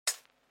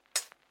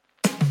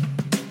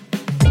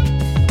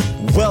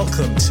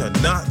Welcome to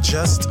Not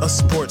Just a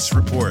Sports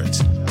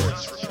Report.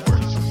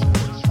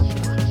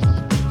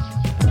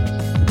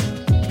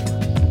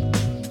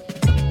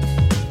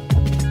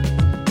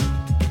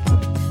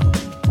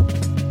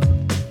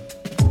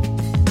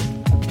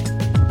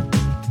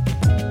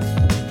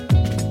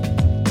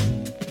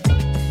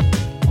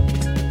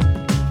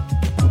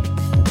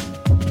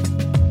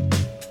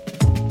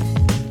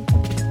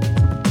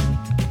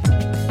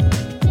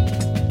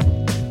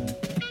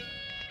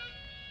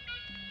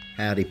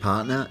 Howdy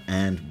partner,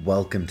 and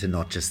welcome to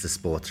Not Just the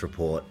Sports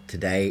Report.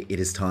 Today it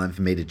is time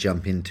for me to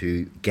jump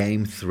into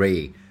Game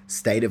 3,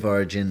 State of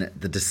Origin,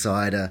 the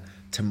decider,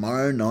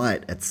 tomorrow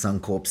night at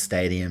Suncorp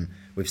Stadium.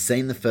 We've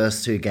seen the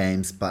first two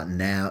games, but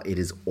now it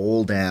is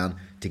all down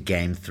to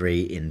Game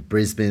 3 in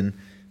Brisbane.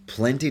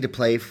 Plenty to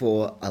play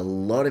for, a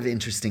lot of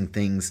interesting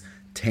things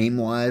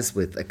team-wise,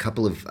 with a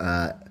couple of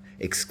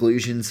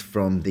exclusions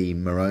from the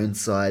Maroons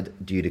side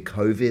due to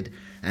COVID,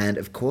 and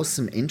of course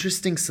some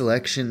interesting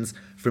selections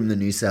from the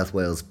New South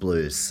Wales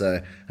Blues. So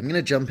I'm going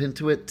to jump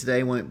into it.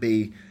 Today won't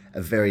be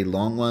a very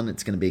long one.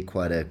 It's going to be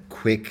quite a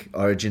quick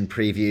Origin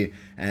preview,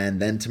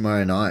 and then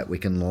tomorrow night we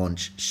can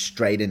launch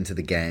straight into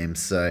the game.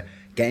 So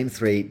Game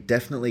 3,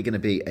 definitely going to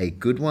be a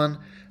good one.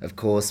 Of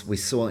course, we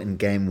saw in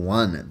Game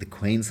 1 the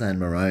Queensland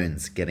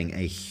Maroons getting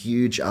a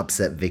huge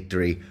upset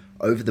victory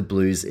over the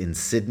Blues in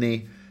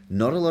Sydney.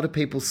 Not a lot of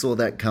people saw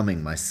that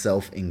coming,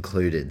 myself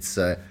included.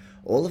 So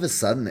all of a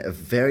sudden, a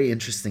very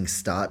interesting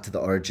start to the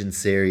Origin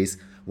series,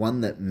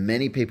 one that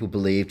many people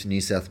believed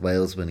New South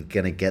Wales were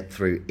going to get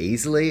through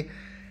easily.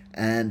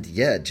 And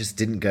yeah, it just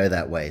didn't go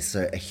that way.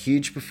 So a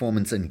huge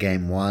performance in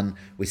Game 1.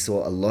 We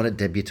saw a lot of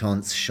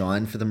debutants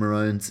shine for the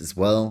Maroons as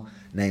well.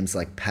 Names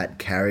like Pat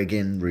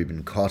Carrigan,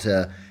 Ruben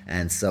Cotter,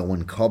 and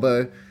Selwyn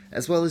Cobbo,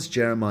 as well as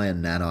Jeremiah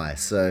Nanai.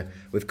 So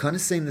we've kind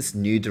of seen this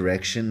new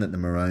direction that the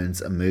Maroons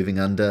are moving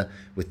under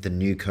with the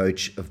new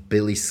coach of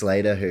Billy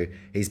Slater, who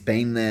he's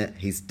been there,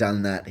 he's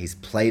done that, he's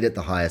played at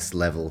the highest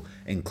level,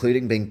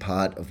 including being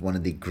part of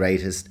the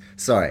greatest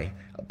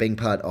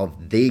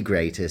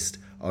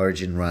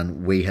Origin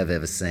run we have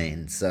ever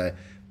seen. So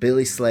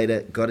Billy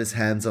Slater got his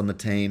hands on the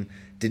team,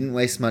 didn't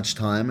waste much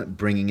time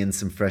bringing in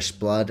some fresh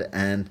blood,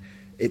 and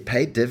it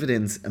paid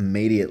dividends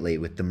immediately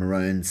with the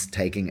Maroons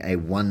taking a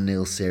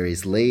 1-0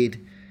 series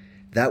lead.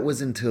 That was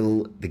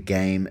until the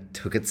game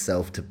took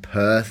itself to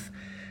Perth.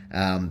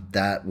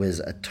 That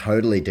was a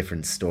totally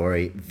different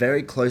story.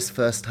 Very close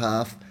first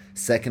half.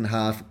 Second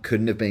half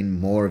couldn't have been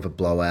more of a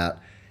blowout.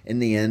 In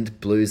the end,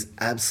 Blues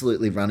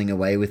absolutely running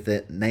away with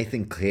it.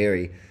 Nathan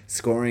Cleary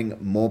scoring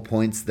more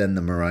points than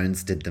the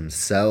Maroons did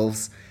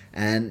themselves.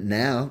 And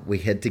now we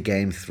head to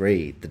Game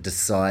 3, the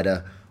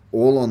decider,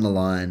 all on the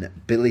line.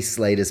 Billy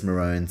Slater's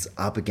Maroons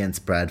up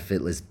against Brad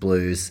Fittler's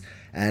Blues,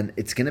 and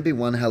it's going to be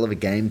one hell of a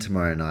game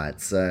tomorrow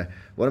night. So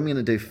what I'm going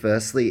to do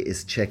firstly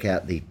is check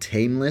out the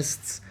team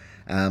lists,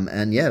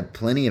 and yeah,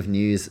 plenty of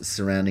news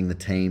surrounding the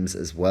teams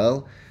as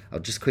well. I'll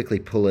just quickly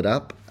pull it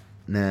up.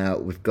 Now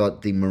we've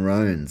got the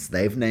Maroons.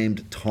 They've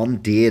named Tom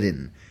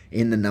Dearden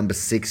in the number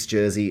 6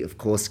 jersey. Of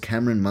course,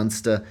 Cameron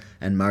Munster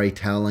and Murray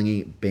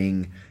Taulagi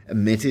being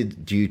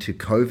omitted due to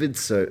COVID.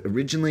 So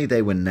originally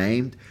they were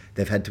named.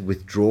 They've had to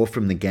withdraw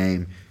from the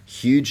game.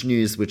 Huge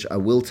news, which I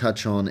will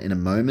touch on in a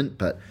moment.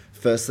 But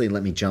firstly,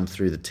 let me jump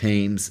through the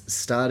teams.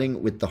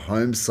 Starting with the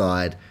home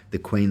side, the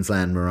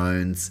Queensland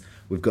Maroons.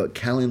 We've got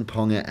Kalyn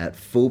Ponga at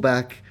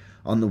fullback.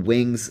 On the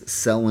wings,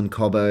 Selwyn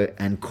Cobbo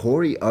and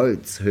Corey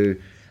Oates, who,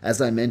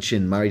 as I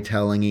mentioned, Murray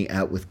Taulagi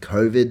out with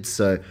COVID.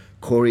 So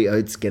Corey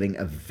Oates getting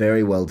a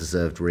very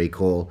well-deserved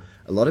recall.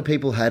 A lot of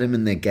people had him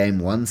in their Game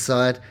 1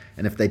 side,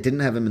 and if they didn't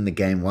have him in the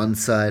Game 1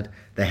 side,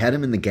 they had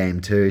him in the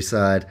Game 2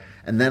 side.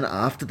 And then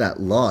after that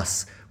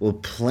loss, well,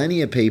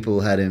 plenty of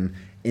people had him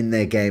in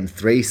their Game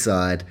 3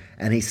 side,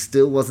 and he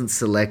still wasn't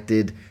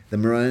selected. The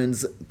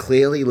Maroons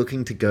clearly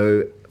looking to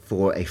go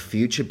for a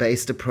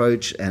future-based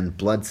approach and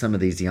blood some of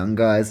these young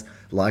guys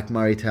like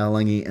Murray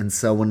Taulagi and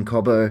Selwyn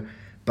Cobbo.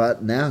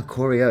 But now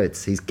Corey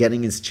Oates, he's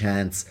getting his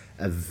chance,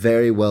 a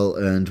very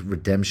well-earned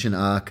redemption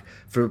arc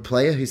for a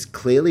player who's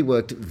clearly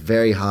worked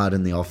very hard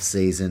in the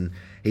off-season.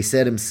 He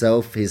said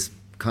himself his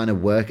kind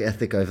of work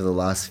ethic over the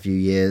last few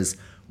years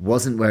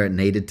wasn't where it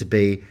needed to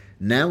be.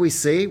 Now we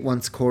see,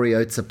 once Corey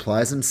Oates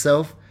applies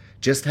himself,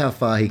 just how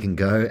far he can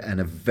go, and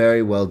a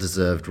very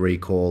well-deserved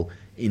recall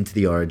into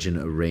the Origin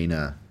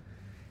arena.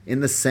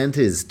 In the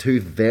centres,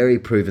 two very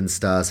proven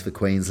stars for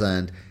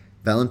Queensland,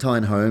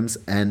 Valentine Holmes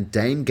and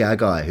Dane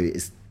Gagai, who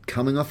is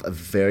coming off a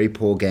very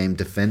poor game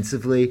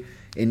defensively.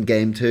 In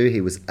Game 2, he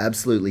was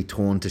absolutely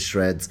torn to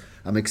shreds.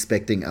 I'm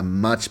expecting a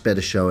much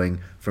better showing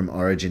from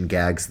Origin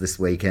Gags this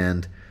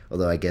weekend,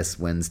 although I guess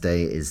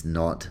Wednesday is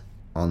not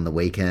on the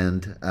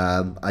weekend.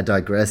 I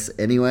digress.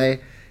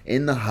 Anyway,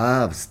 in the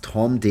halves,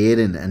 Tom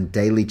Dearden and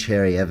Daly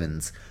Cherry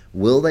Evans.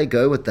 Will they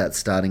go with that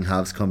starting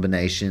halves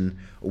combination,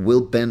 or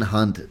will Ben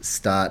Hunt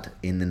start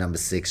in the number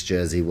 6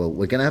 jersey? Well,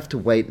 we're going to have to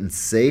wait and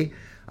see.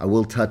 I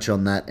will touch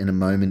on that in a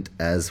moment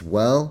as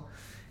well.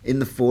 In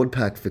the forward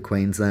pack for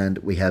Queensland,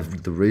 we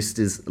have the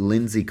Roosters'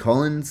 Lindsay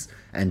Collins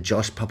and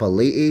Josh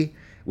Papali'i.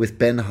 with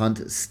Ben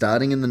Hunt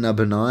starting in the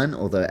number 9,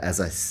 although as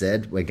I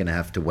said, we're going to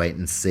have to wait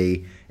and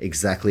see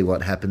exactly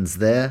what happens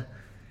there.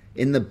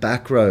 In the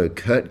back row,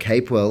 Kurt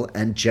Capewell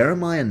and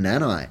Jeremiah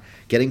Nanai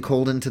getting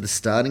called into the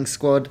starting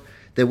squad.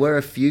 There were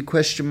a few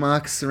question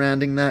marks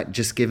surrounding that,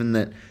 just given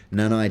that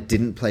Nanai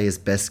didn't play his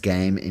best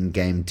game in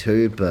Game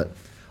 2, but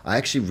I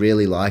actually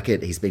really like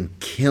it. He's been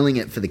killing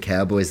it for the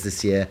Cowboys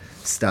this year,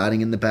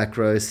 starting in the back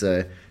row,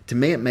 so to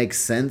me it makes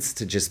sense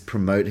to just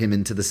promote him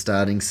into the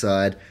starting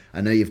side.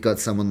 I know you've got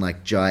someone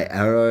like Jai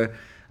Arrow,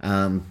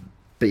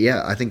 but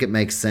yeah, I think it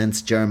makes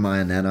sense.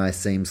 Jeremiah Nanai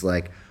seems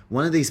like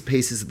one of these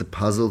pieces of the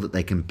puzzle that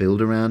they can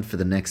build around for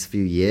the next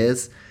few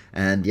years,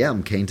 and yeah,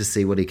 I'm keen to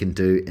see what he can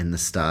do in the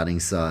starting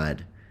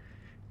side.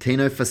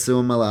 Tino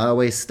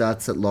Fasua-Malawi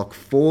starts at lock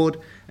forward,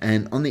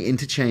 and on the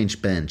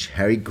interchange bench,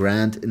 Harry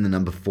Grant in the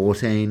number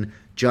 14,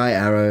 Jai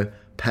Arrow,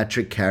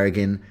 Patrick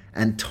Carrigan,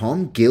 and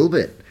Tom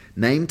Gilbert,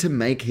 named to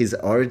make his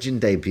Origin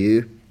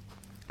debut.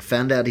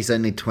 Found out he's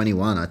only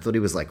 21. I thought he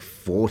was like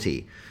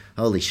 40.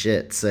 Holy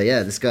shit. So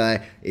yeah, this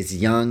guy is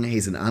young.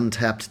 He's an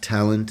untapped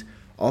talent.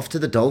 Off to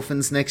the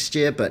Dolphins next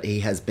year, but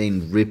he has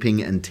been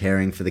ripping and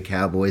tearing for the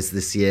Cowboys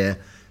this year.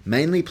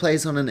 Mainly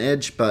plays on an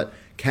edge, but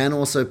can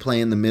also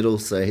play in the middle,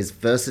 so his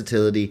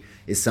versatility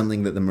is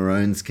something that the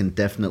Maroons can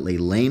definitely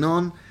lean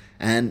on.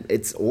 And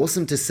it's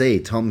awesome to see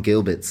Tom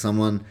Gilbert,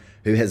 someone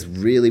who has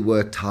really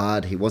worked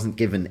hard. He wasn't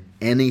given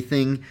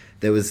anything.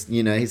 There was,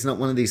 he's not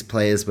one of these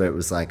players where it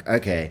was like,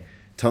 okay,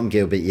 Tom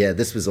Gilbert, yeah,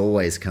 this was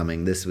always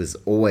coming. This was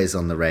always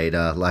on the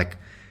radar. Like,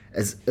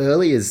 as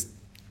early as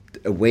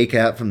a week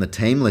out from the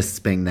team lists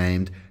being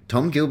named,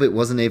 Tom Gilbert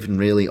wasn't even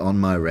really on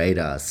my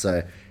radar.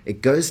 So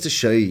it goes to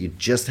show you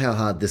just how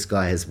hard this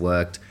guy has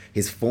worked.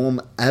 His form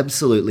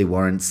absolutely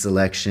warrants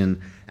selection,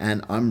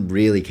 and I'm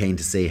really keen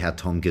to see how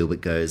Tom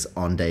Gilbert goes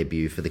on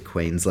debut for the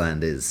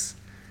Queenslanders.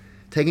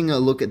 Taking a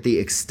look at the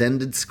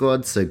extended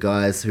squad, so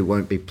guys who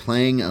won't be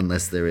playing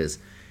unless there is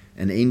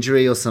an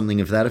injury or something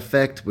of that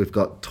effect, we've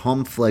got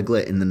Tom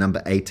Flegler in the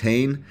number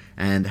 18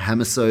 and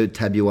Hamiso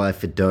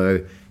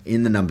Tabuai-Fidow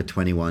in the number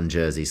 21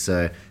 jersey.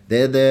 So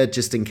they're there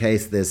just in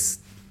case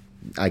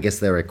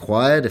they're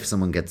required if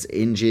someone gets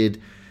injured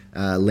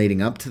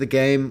leading up to the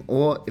game,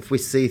 or if we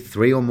see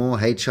 3 or more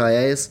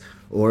HIAs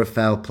or a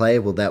foul play,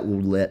 well, that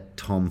will let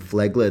Tom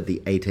Flegler,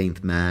 the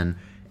 18th man,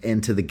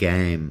 enter the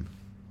game.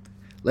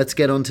 Let's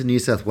get on to New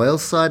South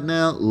Wales side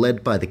now,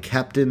 led by the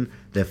captain,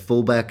 their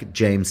fullback,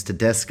 James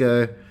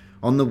Tedesco.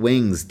 On the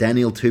wings,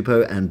 Daniel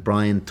Tupou and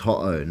Brian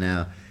To'o.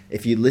 Now,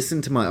 if you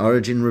listen to my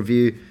Origin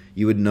review,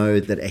 you would know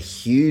that a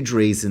huge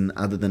reason,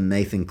 other than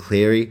Nathan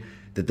Cleary,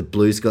 that the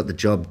Blues got the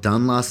job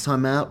done last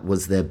time out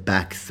was their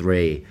back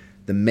three.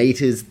 The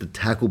meters, the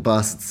tackle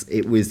busts,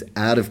 it was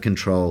out of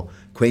control.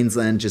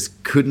 Queensland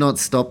just could not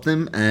stop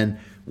them, and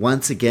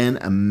once again,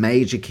 a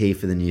major key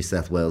for the New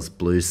South Wales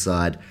Blues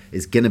side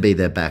is going to be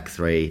their back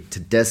three.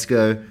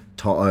 Tedesco,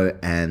 To'o,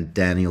 and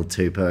Daniel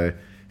Tupou.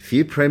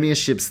 Few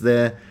premierships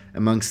there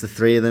amongst the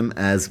three of them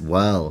as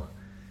well.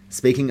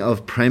 Speaking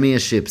of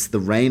premierships, the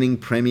reigning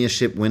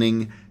premiership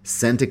winning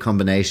centre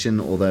combination,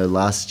 although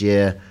last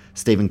year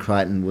Stephen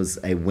Crichton was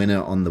a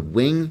winner on the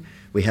wing,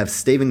 we have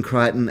Stephen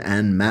Crichton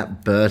and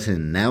Matt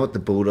Burton now at the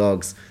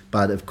Bulldogs,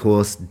 but of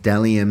course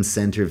Dally M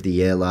Centre of the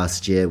Year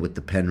last year with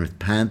the Penrith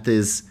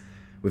Panthers.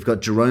 We've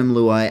got Jerome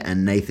Luai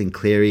and Nathan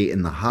Cleary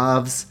in the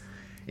halves.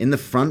 In the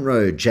front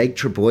row, Jake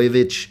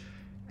Trbojevic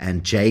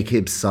and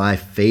Jacob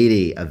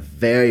Saifiti, a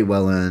very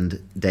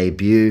well-earned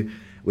debut.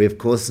 We of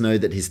course know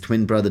that his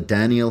twin brother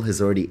Daniel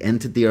has already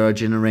entered the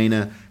Origin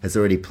arena, has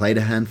already played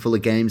a handful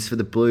of games for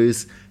the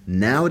Blues.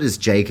 Now it is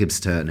Jacob's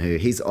turn, who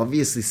he's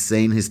obviously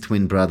seen his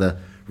twin brother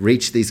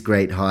reach these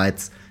great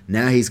heights.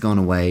 Now he's gone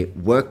away,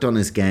 worked on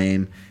his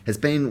game, has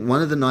been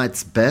one of the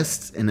Knights'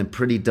 best in a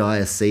pretty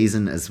dire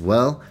season as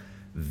well.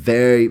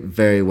 Very,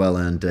 very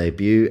well-earned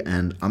debut,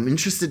 and I'm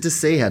interested to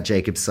see how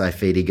Jacob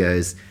Saifiti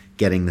goes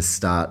getting the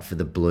start for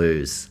the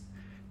Blues.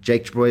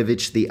 Jake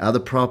Trbojevic, the other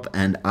prop,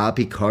 and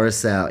Arpi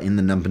Coruscant in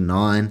the number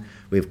 9.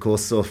 We of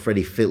course saw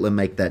Freddie Fittler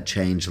make that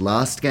change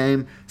last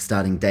game,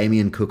 starting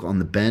Damien Cook on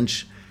the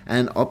bench,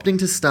 and opting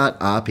to start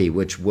Arpi,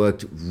 which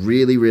worked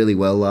really, really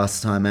well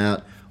last time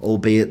out,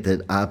 albeit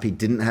that Arpi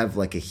didn't have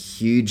like a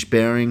huge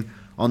bearing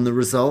on the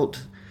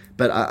result.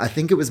 But I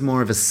think it was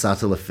more of a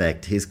subtle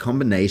effect. His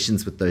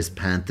combinations with those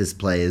Panthers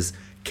players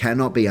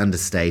cannot be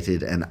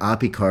understated, and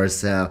Arpi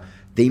Coruscant,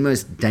 the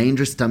most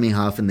dangerous dummy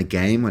half in the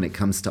game when it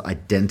comes to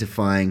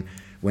identifying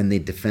when the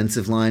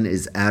defensive line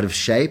is out of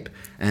shape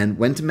and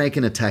when to make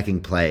an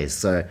attacking play.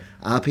 So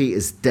Arpi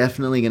is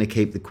definitely going to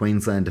keep the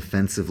Queensland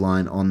defensive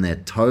line on their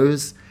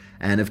toes.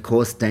 And of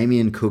course,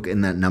 Damien Cook in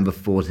that number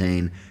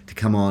 14 to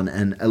come on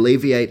and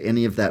alleviate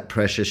any of that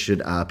pressure should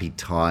Arpi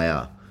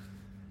tire.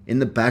 In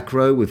the back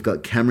row, we've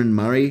got Cameron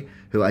Murray,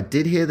 who I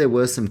did hear there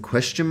were some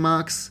question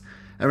marks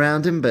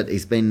around him, but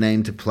he's been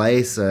named to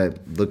play, so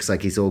looks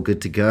like he's all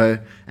good to go.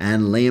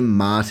 And Liam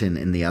Martin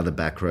in the other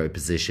back row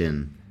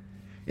position.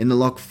 In the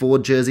lock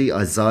forward jersey,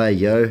 Isaiah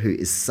Yeo, who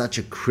is such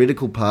a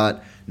critical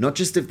part not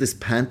just of this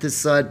Panthers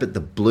side, but the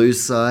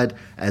Blues side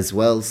as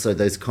well. So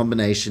those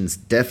combinations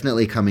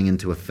definitely coming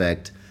into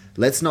effect.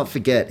 Let's not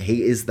forget,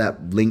 he is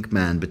that link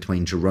man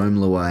between Jarome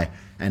Luai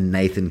and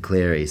Nathan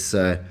Cleary.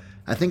 So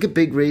I think a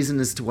big reason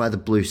as to why the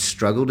Blues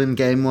struggled in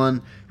Game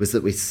 1 was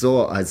that we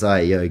saw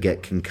Isaiah Yeo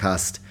get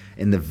concussed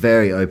in the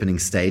very opening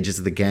stages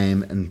of the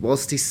game, and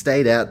whilst he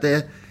stayed out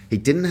there, he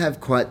didn't have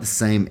quite the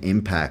same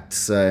impact.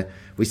 So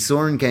we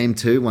saw in Game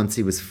 2, once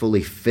he was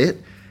fully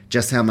fit,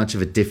 just how much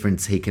of a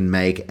difference he can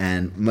make,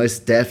 and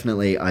most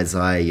definitely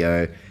Isaiah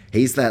Yeo.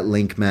 He's that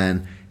link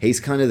man. He's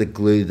kind of the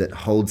glue that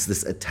holds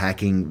this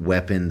attacking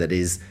weapon that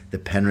is the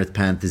Penrith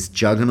Panthers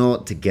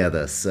juggernaut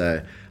together.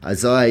 So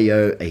Isaiah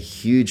Yeo, a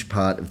huge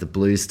part of the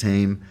Blues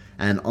team.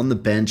 And on the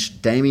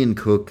bench, Damien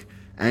Cook,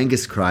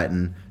 Angus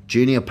Crichton,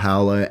 Junior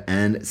Paulo,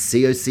 and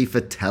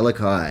Siosifa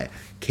Talakai,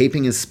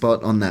 keeping his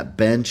spot on that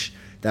bench.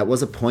 That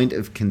was a point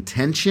of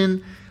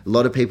contention. A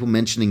lot of people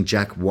mentioning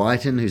Jack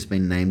Whiten, who's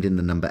been named in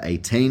the number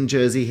 18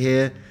 jersey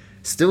here.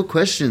 Still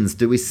questions,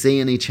 do we see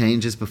any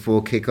changes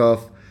before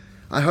kickoff?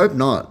 I hope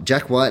not.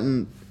 Jack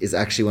Whiten is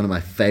actually one of my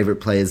favourite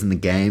players in the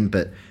game,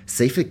 but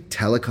Sifa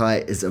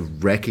Talakai is a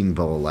wrecking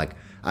ball. Like,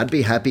 I'd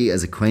be happy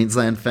as a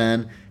Queensland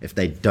fan if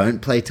they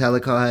don't play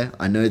Talakai.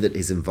 I know that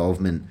his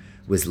involvement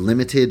was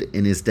limited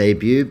in his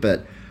debut,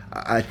 but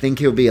I think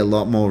he'll be a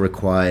lot more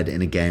required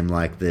in a game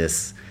like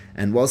this.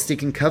 And whilst he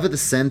can cover the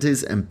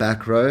centres and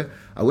back row,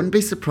 I wouldn't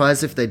be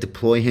surprised if they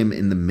deploy him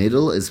in the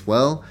middle as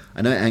well.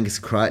 I know Angus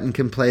Crichton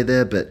can play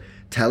there, but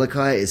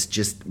Talakai is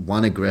just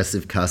one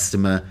aggressive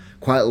customer,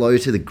 quite low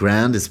to the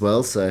ground as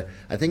well. So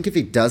I think if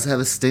he does have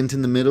a stint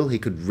in the middle, he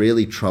could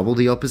really trouble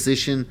the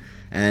opposition.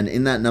 And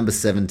in that number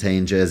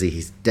 17 jersey,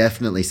 he's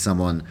definitely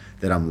someone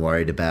that I'm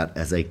worried about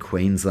as a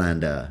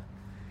Queenslander.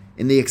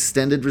 In the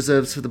extended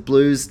reserves for the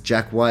Blues,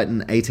 Jack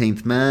Whiten,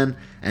 18th man,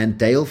 and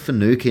Dale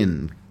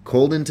Finucane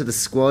called into the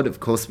squad. Of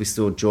course, we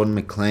saw Jordan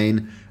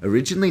McLean,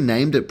 originally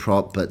named at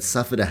prop, but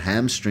suffered a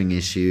hamstring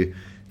issue.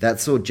 That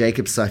saw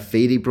Jacob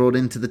Saifidi brought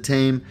into the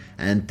team,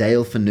 and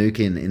Dale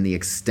Finucane in the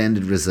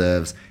extended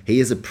reserves. He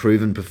is a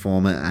proven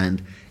performer,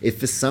 and if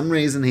for some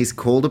reason he's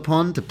called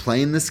upon to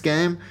play in this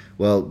game,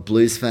 well,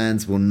 Blues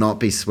fans will not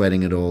be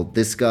sweating at all.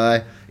 This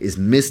guy is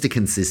Mr.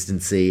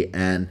 Consistency,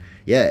 and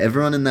yeah,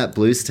 everyone in that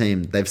Blues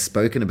team, they've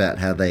spoken about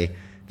how they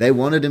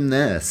wanted him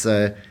there.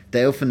 So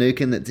Dale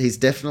Finucane, that he's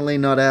definitely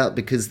not out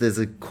because there's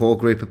a core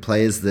group of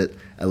players that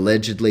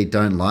allegedly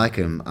don't like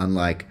him,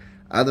 unlike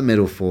other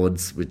middle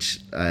forwards, which,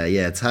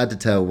 it's hard to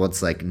tell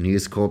what's like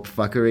News Corp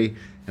fuckery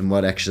and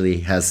what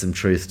actually has some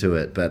truth to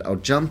it. But I'll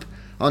jump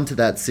onto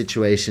that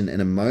situation in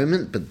a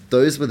moment. But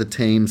those were the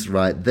teams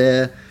right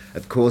there.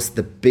 Of course,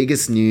 the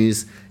biggest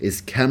news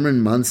is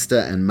Cameron Munster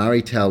and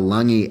Murray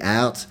Taulagi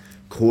out,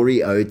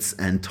 Corey Oates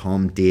and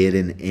Tom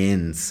Dearden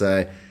in.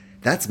 So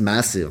that's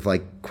massive.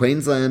 Like,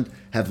 Queensland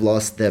have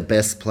lost their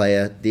best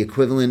player, the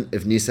equivalent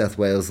of New South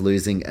Wales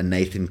losing a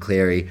Nathan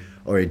Cleary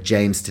or a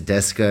James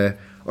Tedesco,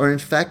 or in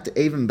fact,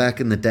 even back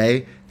in the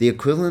day, the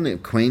equivalent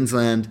of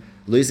Queensland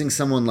losing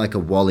someone like a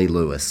Wally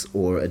Lewis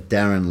or a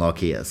Darren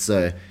Lockyer.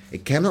 So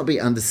it cannot be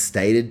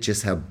understated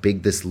just how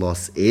big this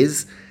loss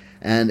is.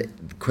 And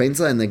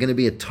Queensland, they're going to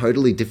be a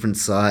totally different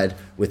side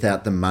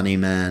without the money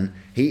man.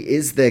 He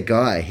is their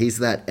guy. He's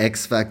that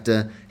X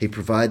factor. He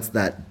provides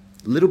that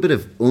little bit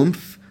of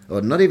oomph,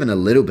 or not even a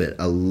little bit,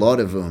 a lot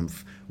of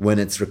oomph when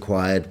it's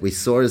required. We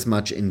saw as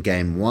much in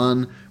Game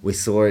 1. We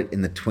saw it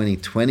in the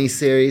 2020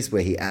 series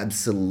where he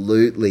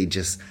absolutely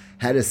just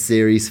had a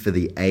series for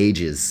the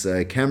ages.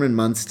 So Cameron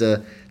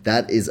Munster,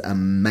 that is a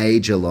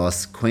major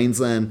loss.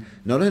 Queensland,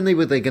 not only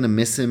were they going to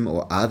miss him,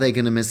 or are they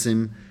going to miss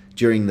him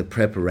during the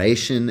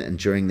preparation and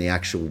during the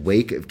actual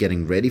week of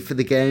getting ready for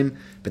the game,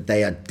 but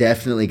they are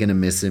definitely going to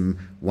miss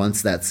him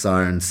once that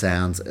siren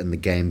sounds and the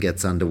game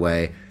gets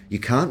underway. You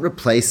can't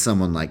replace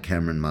someone like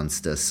Cameron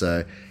Munster,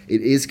 so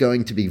it is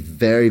going to be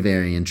very,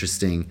 very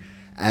interesting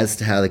as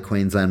to how the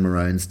Queensland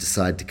Maroons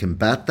decide to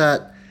combat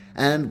that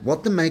and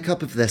what the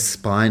makeup of their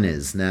spine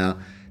is. Now,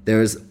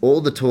 there is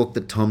all the talk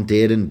that Tom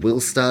Dearden will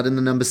start in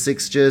the number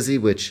 6 jersey,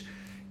 which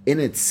in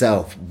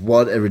itself,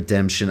 what a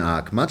redemption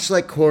arc. Much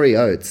like Corey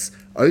Oates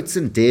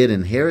and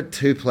Dearden, here are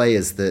two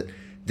players that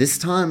this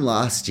time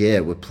last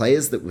year were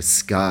players that were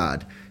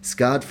scarred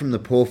from the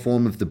poor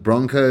form of the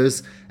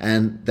Broncos,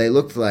 and they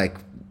looked like,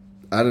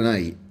 I don't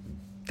know,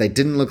 they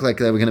didn't look like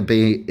they were going to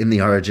be in the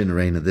Origin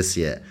arena this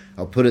year.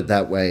 I'll put it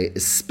that way,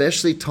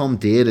 especially Tom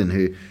Dearden,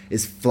 who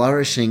is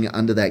flourishing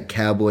under that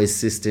Cowboys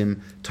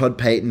system. Todd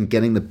Payton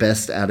getting the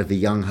best out of a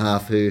young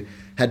half who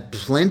had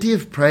plenty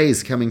of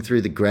praise coming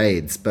through the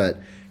grades,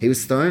 but he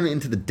was thrown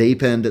into the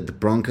deep end at the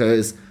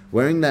Broncos,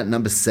 wearing that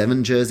number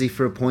 7 jersey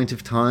for a point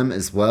of time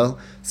as well.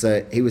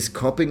 So he was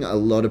copping a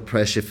lot of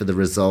pressure for the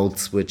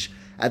results, which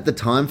at the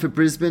time for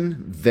Brisbane,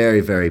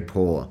 very, very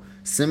poor.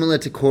 Similar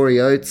to Corey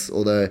Oates,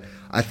 although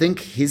I think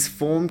his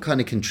form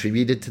kind of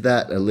contributed to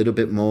that a little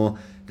bit more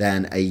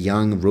than a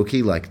young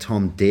rookie like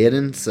Tom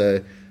Dearden.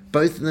 So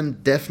both of them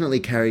definitely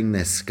carrying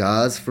their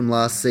scars from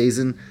last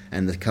season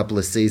and the couple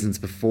of seasons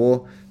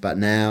before, but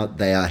now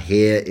they are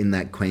here in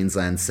that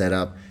Queensland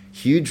setup.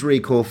 huge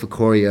recall for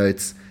Corey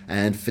Oates,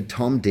 and for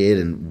Tom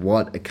Dearden,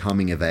 what a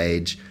coming of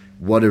age.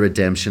 What a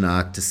redemption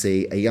arc to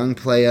see a young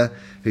player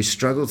who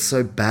struggled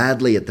so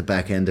badly at the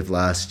back end of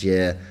last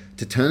year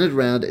to turn it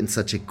around in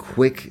such a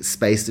quick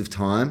space of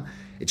time.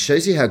 It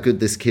shows you how good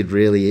this kid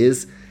really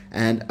is,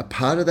 and a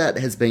part of that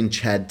has been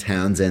Chad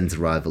Townsend's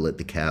arrival at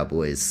the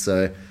Cowboys.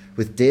 So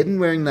with Dearden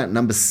wearing that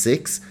number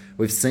 6,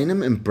 we've seen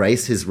him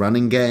embrace his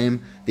running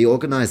game. The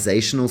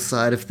organizational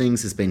side of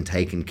things has been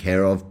taken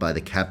care of by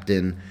the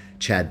captain,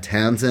 Chad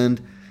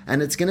Townsend.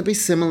 And it's going to be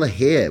similar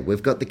here.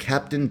 We've got the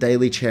captain,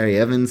 Daly Cherry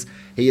Evans.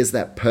 He is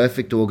that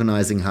perfect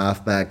organising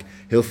halfback.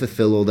 He'll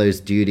fulfill all those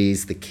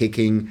duties, the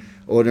kicking,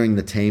 ordering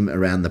the team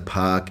around the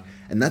park.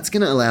 And that's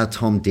going to allow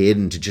Tom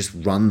Dearden to just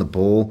run the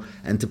ball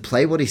and to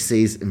play what he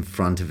sees in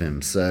front of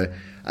him. So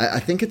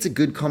I think it's a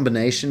good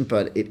combination,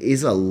 but it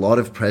is a lot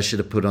of pressure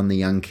to put on the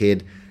young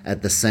kid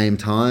at the same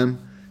time.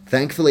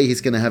 Thankfully,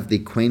 he's going to have the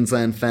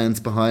Queensland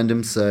fans behind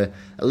him, so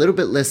a little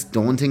bit less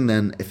daunting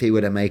than if he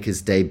were to make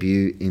his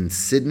debut in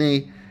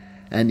Sydney.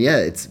 And yeah,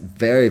 it's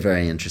very,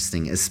 very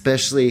interesting,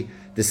 especially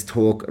this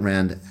talk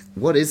around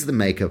what is the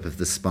makeup of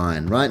the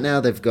spine. Right now,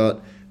 they've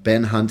got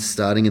Ben Hunt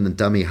starting in the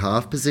dummy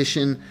half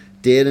position,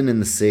 Dearden in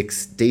the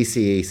 6,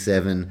 DCE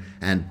 7,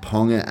 and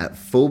Ponga at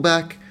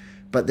fullback.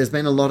 But there's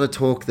been a lot of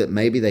talk that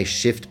maybe they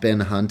shift Ben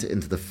Hunt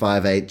into the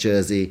 5'8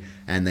 jersey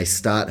and they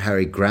start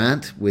Harry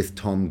Grant with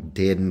Tom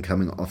Dearden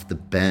coming off the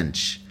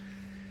bench.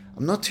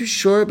 I'm not too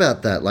sure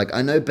about that. Like,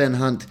 I know Ben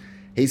Hunt,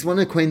 he's one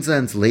of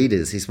Queensland's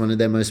leaders. He's one of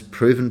their most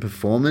proven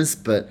performers.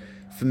 But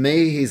for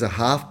me, he's a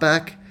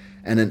halfback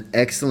and an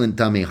excellent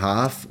dummy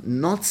half.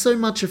 Not so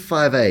much a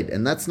 5'8.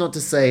 And that's not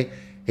to say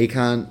he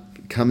can't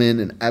come in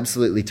and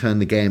absolutely turn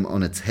the game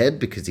on its head,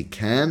 because he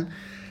can.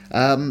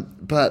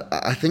 But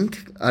I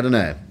think, I don't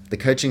know, the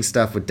coaching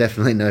staff would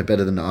definitely know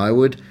better than I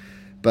would.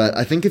 But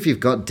I think if you've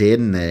got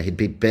Dearden there, he'd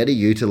be better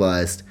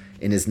utilised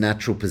in his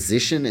natural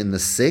position in the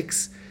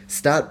 6.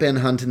 Start Ben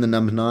Hunt in the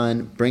number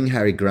 9, bring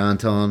Harry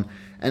Grant on.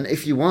 And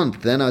if you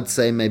want, then I'd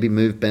say maybe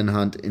move Ben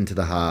Hunt into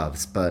the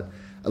halves. But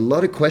a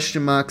lot of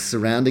question marks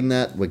surrounding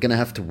that. We're going to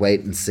have to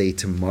wait and see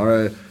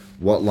tomorrow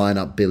what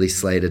lineup Billy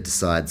Slater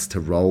decides to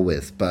roll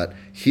with. But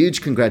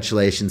huge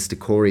congratulations to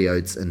Corey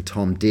Oates and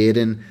Tom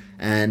Dearden,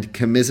 and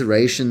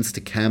commiserations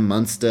to Cam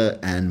Munster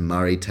and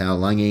Murray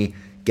Taulagi.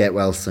 Get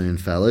well soon,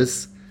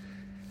 fellas.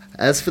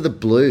 As for the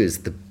Blues,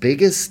 the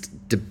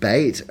biggest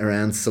debate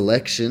around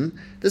selection,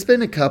 there's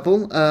been a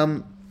couple.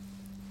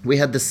 We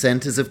had the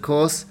centres, of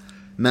course,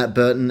 Matt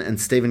Burton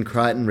and Stephen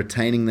Crichton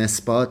retaining their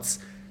spots.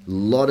 A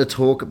lot of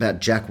talk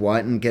about Jack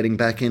Whiten getting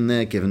back in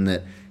there, given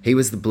that he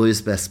was the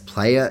Blues' best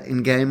player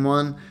in Game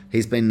 1.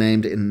 He's been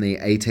named in the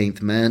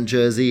 18th man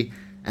jersey.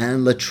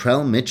 And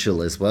Latrell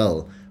Mitchell as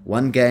well.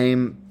 One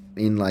game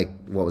in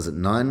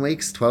 9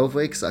 weeks, 12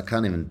 weeks? I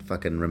can't even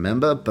fucking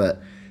remember. But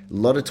a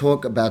lot of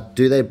talk about,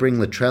 do they bring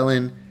Latrell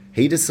in?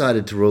 He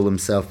decided to rule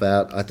himself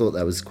out. I thought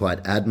that was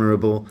quite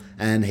admirable.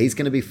 And he's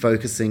going to be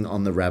focusing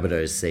on the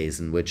Rabbitohs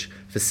season, which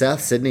for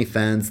South Sydney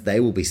fans, they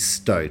will be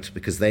stoked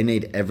because they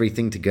need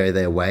everything to go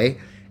their way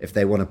if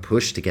they want to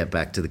push to get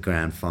back to the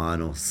grand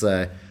final.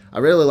 So I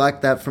really like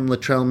that from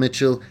Latrell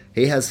Mitchell.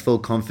 He has full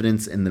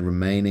confidence in the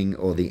remaining,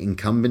 or the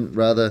incumbent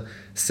rather,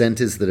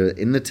 centres that are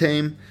in the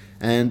team.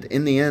 And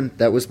in the end,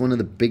 that was one of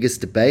the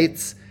biggest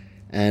debates.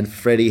 And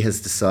Freddie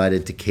has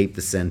decided to keep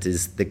the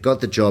centres that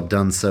got the job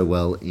done so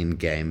well in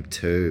Game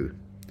 2.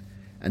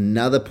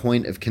 Another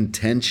point of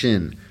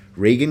contention,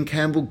 Regan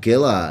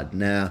Campbell-Gillard.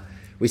 Now,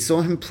 we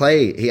saw him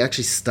play. He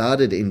actually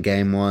started in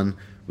Game 1,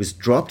 was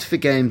dropped for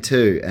Game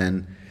 2,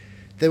 and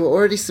there were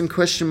already some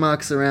question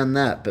marks around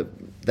that, but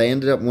they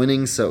ended up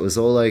winning, so it was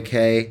all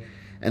okay.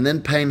 And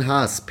then Payne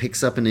Haas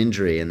picks up an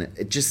injury, and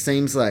it just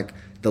seems like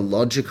the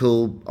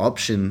logical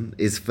option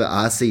is for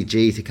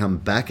RCG to come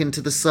back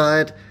into the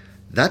side.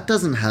 That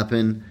doesn't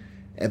happen.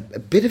 A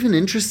bit of an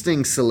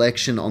interesting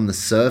selection on the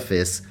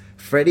surface.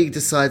 Freddie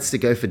decides to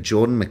go for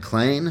Jordan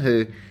McLean,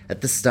 who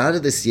at the start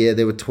of this year,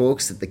 there were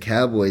talks that the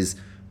Cowboys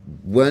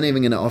weren't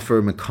even going to offer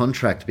him a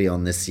contract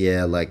beyond this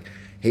year.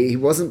 He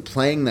wasn't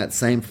playing that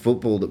same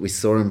football that we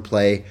saw him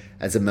play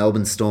as a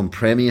Melbourne Storm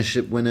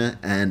premiership winner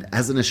and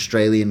as an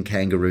Australian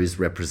Kangaroos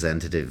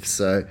representative.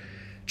 So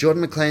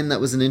Jordan McLean,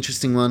 that was an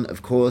interesting one.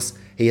 Of course,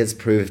 he has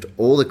proved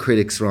all the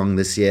critics wrong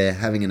this year,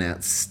 having an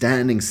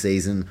outstanding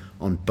season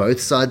on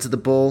both sides of the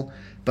ball.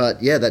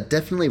 But yeah, that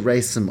definitely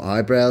raised some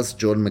eyebrows,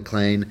 Jordan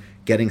McLean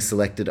getting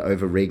selected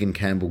over Regan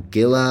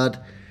Campbell-Gillard.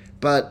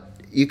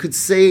 But you could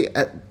see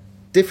at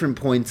different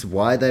points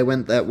why they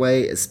went that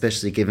way,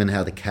 especially given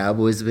how the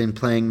Cowboys have been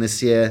playing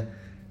this year.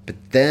 But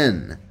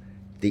then,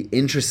 the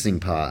interesting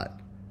part,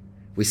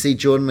 we see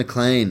Jordan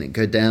McLean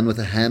go down with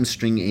a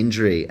hamstring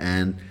injury,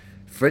 and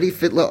Freddie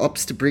Fittler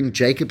opts to bring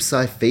Jacob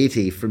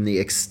Saifiti from the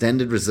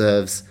extended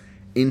reserves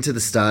into the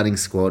starting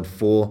squad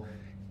for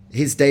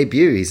his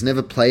debut. He's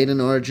never played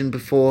in Origin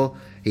before.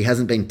 He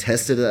hasn't been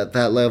tested at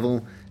that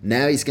level.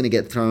 Now he's going to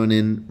get thrown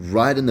in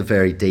right in the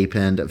very deep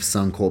end of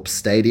Suncorp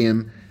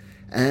Stadium.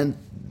 And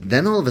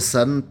then all of a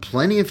sudden,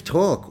 plenty of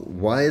talk.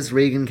 Why is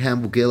Regan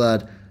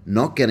Campbell-Gillard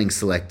not getting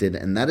selected,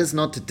 and that is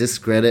not to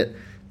discredit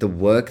the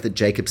work that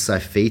Jacob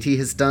Saifiti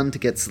has done to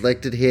get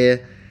selected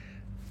here.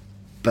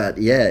 But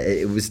yeah,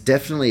 it was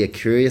definitely a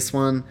curious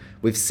one.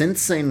 We've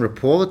since seen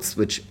reports,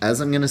 which, as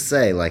I'm going to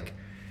say, like,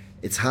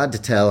 it's hard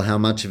to tell how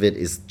much of it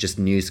is just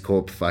News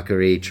Corp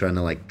fuckery trying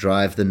to like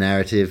drive the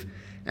narrative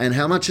and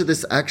how much of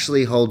this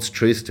actually holds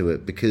truth to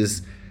it,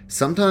 because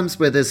sometimes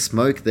where there's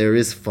smoke, there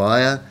is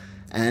fire,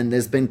 and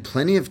there's been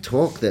plenty of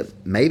talk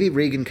that maybe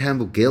Regan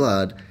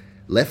Campbell-Gillard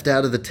left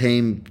out of the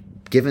team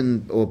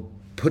given or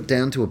put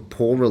down to a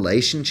poor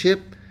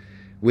relationship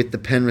with the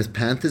Penrith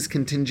Panthers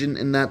contingent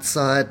in that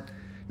side.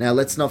 Now,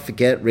 let's not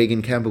forget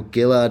Regan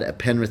Campbell-Gillard, a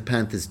Penrith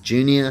Panthers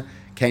junior,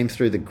 came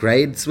through the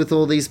grades with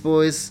all these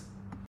boys.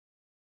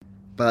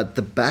 But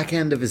the back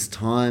end of his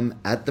time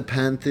at the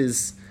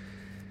Panthers,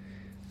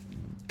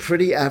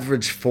 pretty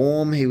average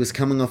form. He was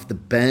coming off the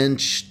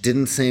bench,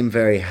 didn't seem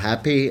very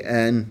happy,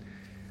 and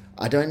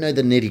I don't know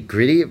the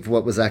nitty-gritty of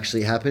what was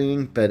actually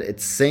happening, but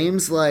it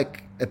seems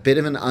like a bit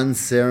of an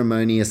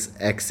unceremonious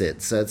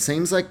exit. So it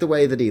seems like the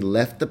way that he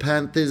left the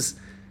Panthers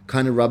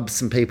kind of rubbed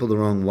some people the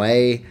wrong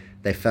way.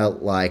 They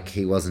felt like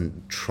he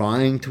wasn't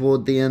trying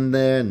toward the end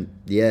there, and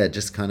yeah,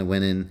 just kind of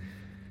went in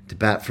to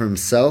bat for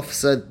himself.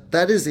 So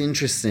that is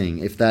interesting.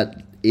 If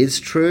that is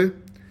true,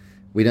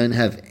 we don't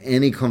have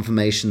any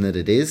confirmation that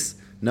it is.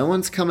 No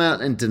one's come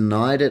out and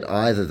denied it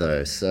either,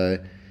 though.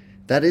 So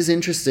that is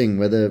interesting,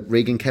 whether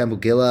Regan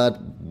Campbell-Gillard,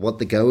 what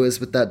the go is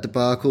with that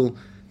debacle.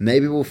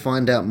 Maybe we'll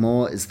find out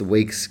more as the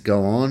weeks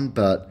go on,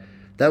 but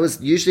that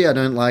was usually, I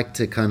don't like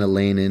to kind of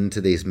lean into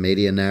these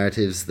media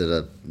narratives that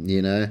are,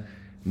 you know,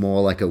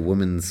 more like a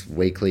woman's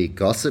weekly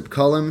gossip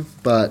column,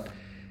 but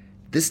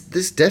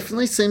this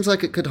definitely seems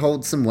like it could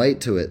hold some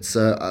weight to it.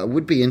 So I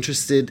would be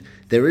interested.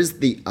 There is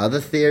the other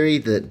theory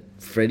that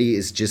Freddie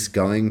is just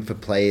going for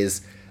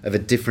players of a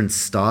different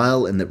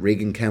style and that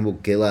Regan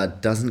Campbell-Gillard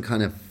doesn't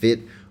kind of fit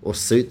or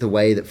suit the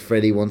way that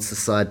Freddie wants the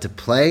side to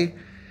play.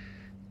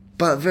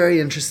 But very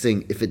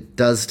interesting if it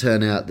does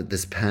turn out that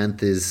this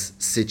Panthers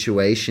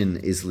situation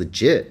is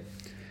legit.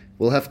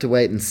 We'll have to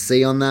wait and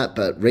see on that,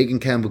 but Regan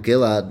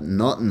Campbell-Gillard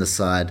not in the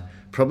side.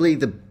 Probably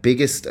the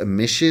biggest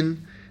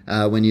omission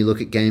when you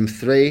look at Game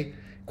 3.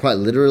 Quite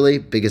literally,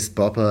 biggest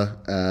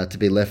bopper to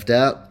be left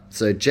out.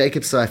 So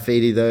Jacob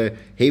Saifiti, though,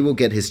 he will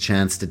get his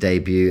chance to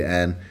debut.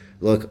 And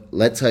look,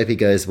 let's hope he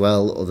goes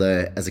well.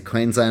 Although, as a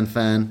Queensland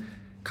fan,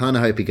 kind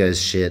of hope he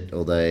goes shit.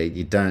 Although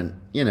you don't,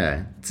 you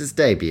know, it's his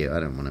debut. I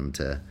don't want him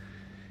to,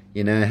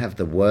 you know, have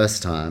the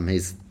worst time.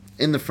 He's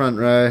in the front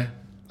row.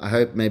 I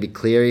hope maybe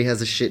Cleary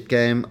has a shit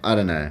game. I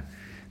don't know.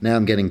 Now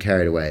I'm getting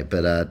carried away.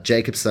 But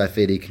Jacob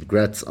Saifiti,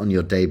 congrats on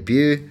your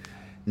debut.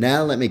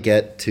 Now let me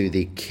get to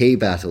the key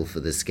battle for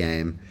this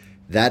game.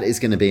 That is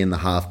going to be in the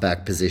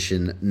halfback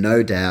position,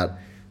 no doubt.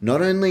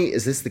 Not only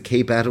is this the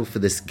key battle for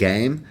this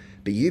game,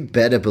 but you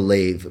better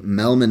believe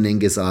Mel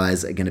Meninga's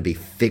eyes are going to be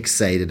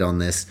fixated on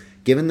this,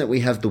 given that we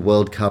have the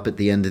World Cup at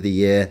the end of the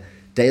year.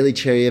 Daly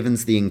Cherry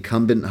Evans, the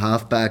incumbent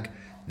halfback,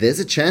 there's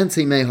a chance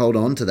he may hold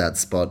on to that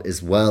spot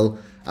as well,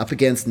 up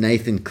against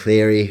Nathan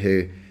Cleary,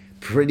 who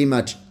pretty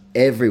much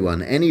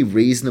everyone, any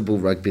reasonable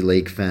rugby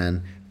league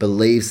fan,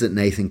 believes that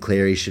Nathan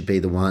Cleary should be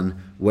the one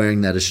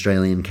wearing that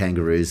Australian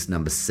Kangaroos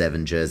number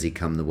 7 jersey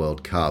come the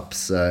World Cup.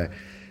 So,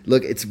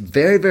 look, it's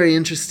very, very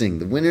interesting.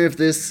 The winner of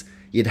this,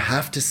 you'd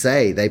have to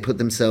say they put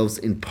themselves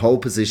in pole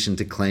position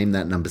to claim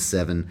that number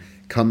 7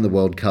 come the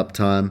World Cup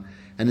time.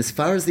 And as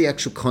far as the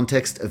actual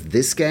context of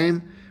this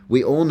game,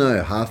 we all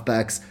know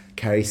halfbacks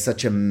carry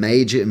such a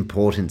major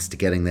importance to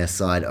getting their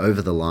side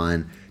over the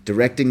line,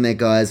 directing their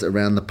guys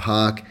around the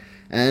park,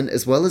 and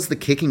as well as the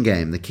kicking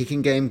game. The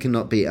kicking game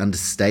cannot be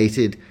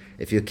understated.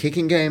 If your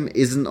kicking game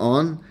isn't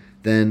on,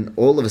 then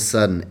all of a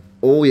sudden,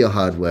 all your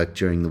hard work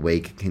during the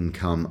week can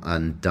come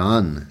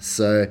undone.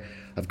 So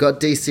I've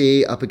got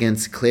DCE up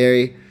against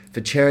Cleary.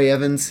 For Cherry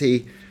Evans,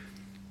 he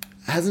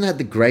hasn't had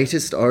the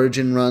greatest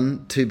Origin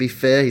run, to be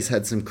fair. He's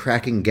had some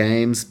cracking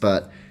games,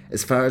 but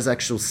as far as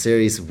actual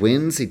series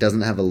wins, he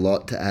doesn't have a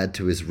lot to add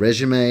to his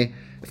resume.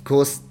 Of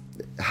course,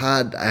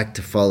 hard act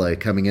to follow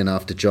coming in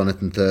after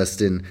Jonathan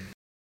Thurston,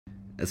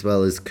 as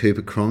well as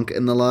Cooper Cronk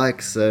and the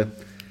like. So,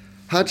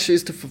 hard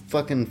shoes to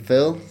fucking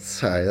fill.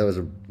 Sorry, that was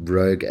a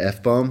rogue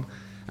F-bomb.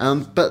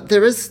 But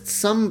there is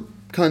some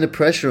kind of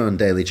pressure on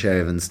Daly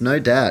Cherry Evans, no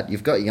doubt.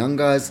 You've got young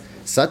guys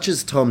such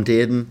as Tom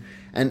Dearden,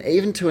 and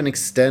even to an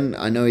extent,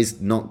 I know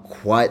he's not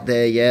quite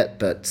there yet,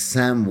 but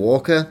Sam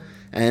Walker.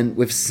 And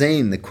we've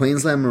seen the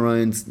Queensland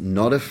Maroons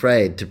not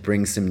afraid to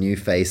bring some new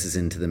faces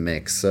into the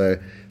mix. So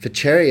for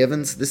Cherry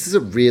Evans, this is a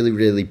really,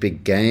 really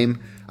big game.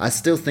 I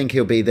still think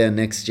he'll be there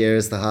next year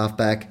as the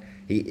halfback.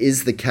 He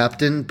is the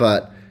captain,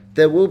 but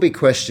there will be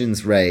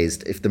questions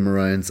raised if the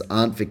Maroons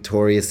aren't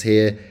victorious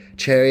here.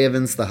 Cherry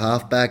Evans, the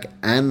halfback,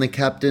 and the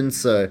captain.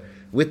 So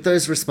with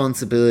those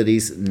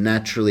responsibilities,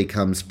 naturally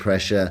comes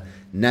pressure,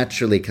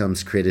 naturally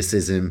comes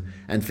criticism.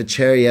 And for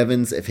Cherry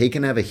Evans, if he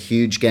can have a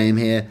huge game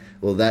here,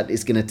 well, that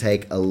is going to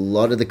take a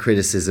lot of the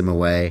criticism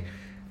away.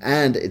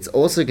 And it's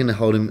also going to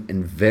hold him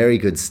in very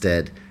good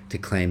stead to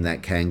claim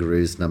that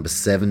Kangaroos number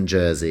 7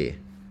 jersey.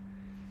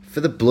 For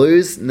the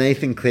Blues,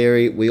 Nathan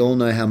Cleary, we all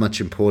know how much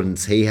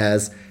importance he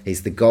has.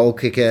 He's the goal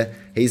kicker.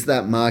 He's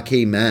that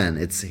marquee man.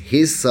 It's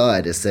his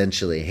side,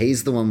 essentially.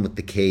 He's the one with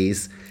the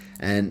keys,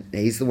 and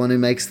he's the one who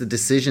makes the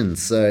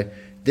decisions. So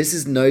this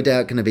is no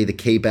doubt going to be the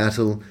key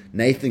battle.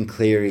 Nathan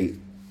Cleary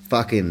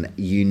fucking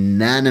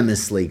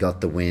unanimously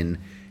got the win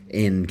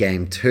in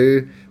Game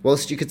 2,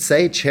 whilst you could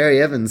say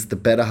Cherry Evans the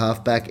better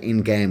halfback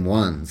in Game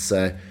 1.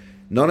 So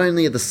not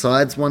only are the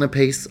sides one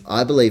apiece,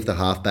 I believe the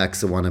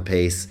halfbacks are one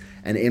apiece.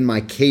 And in my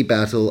key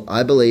battle,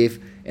 I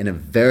believe in a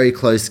very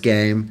close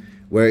game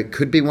where it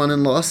could be won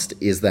and lost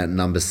is that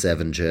number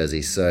 7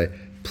 jersey. So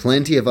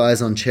plenty of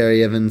eyes on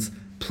Cherry Evans,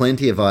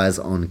 plenty of eyes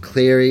on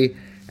Cleary.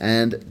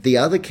 And the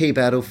other key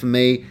battle for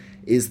me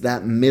is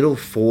that middle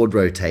forward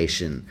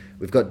rotation.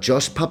 We've got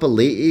Josh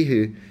Papali'i,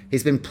 who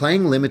he's been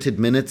playing limited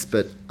minutes,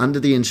 but under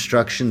the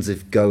instructions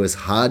of go as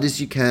hard as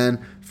you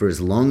can for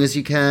as long as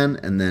you can,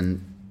 and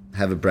then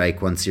have a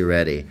break once you're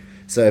ready.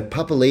 So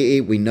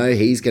Papali'i, we know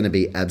he's going to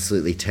be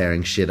absolutely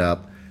tearing shit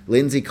up.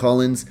 Lindsay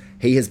Collins,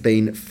 he has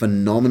been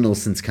phenomenal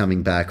since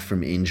coming back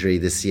from injury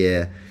this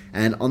year.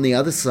 And on the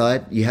other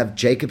side, you have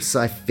Jacob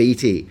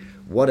Saifiti.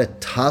 What a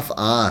tough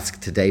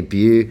ask to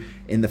debut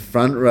in the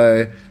front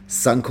row,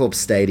 Suncorp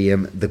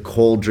Stadium, the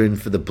cauldron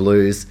for the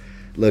Blues.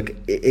 Look,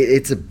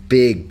 it's a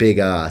big, big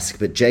ask,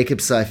 but Jacob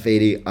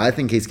Saifiti, I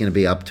think he's going to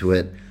be up to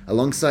it.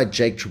 Alongside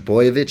Jake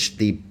Trbojevic,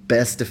 the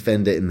best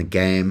defender in the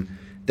game.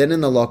 Then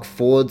in the lock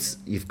forwards,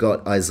 you've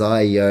got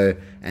Isaiah Yeo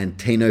and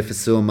Tino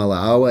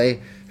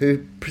Fasua-Malawi,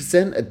 who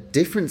present a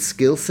different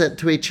skill set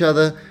to each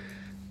other.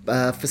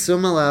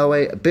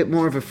 Fasua-Malawi, a bit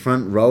more of a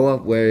front rower,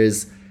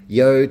 whereas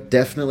Yeo,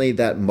 definitely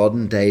that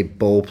modern-day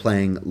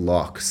ball-playing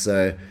lock.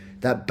 So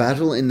that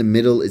battle in the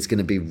middle is going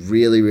to be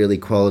really, really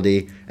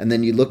quality. And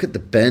then you look at the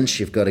bench,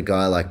 you've got a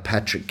guy like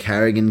Patrick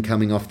Carrigan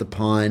coming off the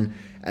pine,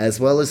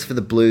 as well as for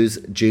the Blues,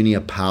 Junior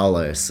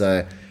Paulo.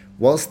 So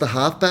whilst the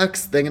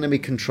halfbacks, they're going to be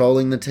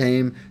controlling the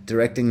team,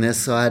 directing their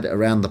side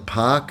around the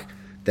park,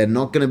 they're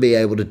not going to be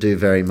able to do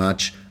very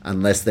much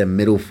unless their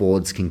middle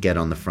forwards can get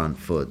on the front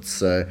foot.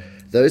 So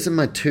those are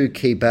my 2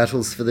 key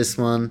battles for this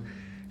one.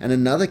 And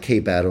another key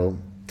battle,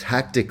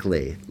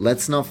 tactically.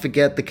 Let's not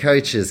forget the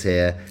coaches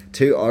here.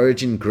 2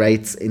 Origin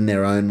greats in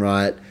their own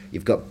right.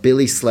 You've got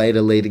Billy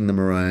Slater leading the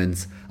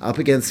Maroons up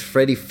against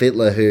Freddie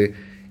Fittler, who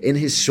in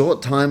his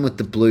short time with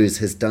the Blues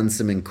has done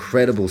some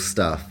incredible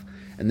stuff.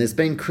 And there's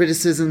been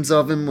criticisms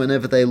of him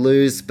whenever they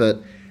lose,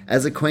 but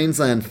as a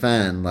Queensland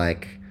fan,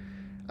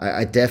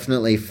 I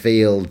definitely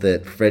feel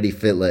that Freddie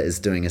Fittler is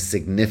doing a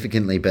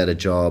significantly better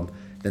job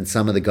than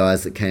some of the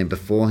guys that came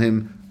before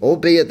him,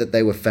 albeit that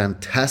they were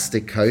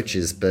fantastic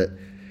coaches. But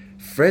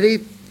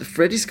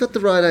Freddie's got the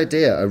right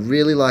idea. I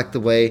really like the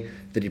way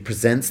that he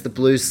presents the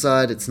Blues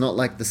side. It's not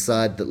like the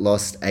side that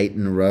lost 8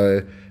 in a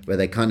row, where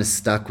they kind of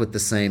stuck with the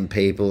same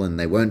people and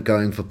they weren't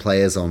going for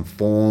players on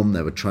form.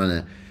 They were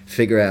trying to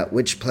figure out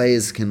which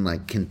players can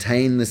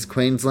contain this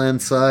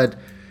Queensland side.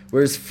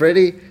 Whereas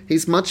Freddie,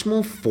 he's much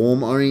more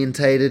form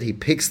orientated. He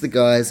picks the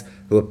guys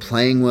who are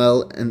playing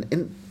well, and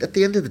at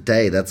the end of the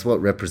day, that's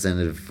what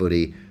representative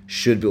footy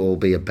should all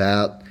be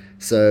about.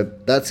 So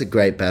that's a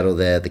great battle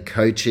there. The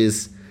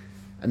coaches.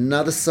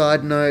 Another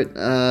side note,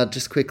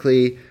 just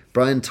quickly,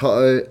 Brian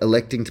To'o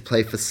electing to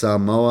play for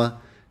Samoa.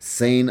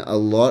 Seen a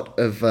lot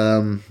of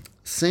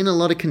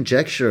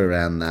conjecture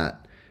around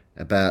that,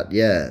 about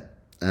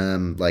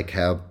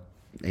how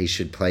he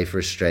should play for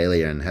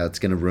Australia and how it's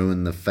going to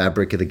ruin the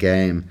fabric of the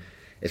game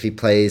if he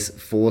plays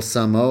for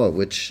Samoa,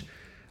 which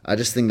I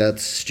just think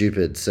that's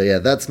stupid. So yeah,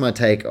 that's my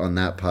take on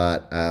that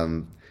part.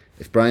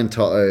 If Brian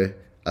To'o,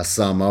 a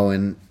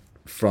Samoan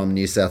from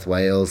New South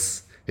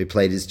Wales, who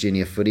played his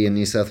junior footy in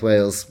New South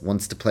Wales,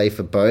 wants to play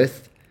for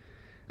both,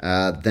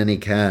 then he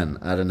can.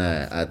 I don't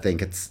know. I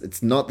think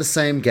it's not the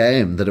same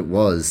game that it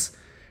was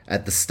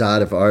at the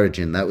start of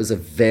Origin. That was a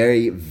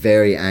very,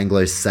 very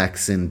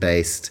Anglo-Saxon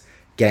based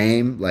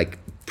game.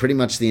 Pretty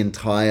much the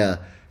entire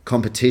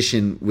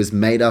competition was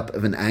made up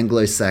of an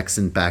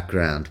Anglo-Saxon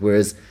background,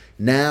 whereas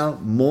now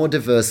more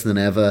diverse than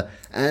ever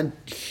and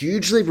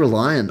hugely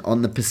reliant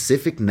on the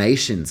Pacific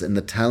nations and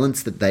the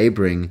talents that they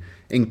bring,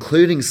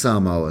 including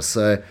Samoa.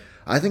 So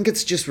I think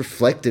it's just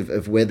reflective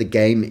of where the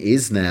game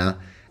is now.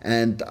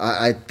 And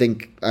I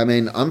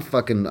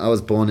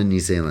was born in New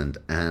Zealand,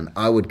 and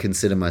I would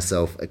consider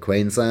myself a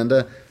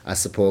Queenslander. I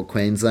support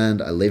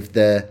Queensland. I lived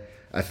there.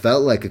 I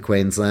felt like a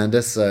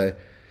Queenslander. So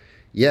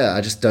yeah,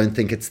 I just don't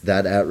think it's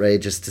that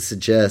outrageous to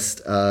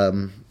suggest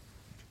that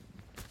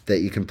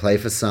you can play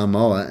for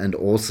Samoa and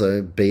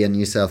also be a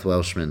New South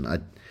Welshman.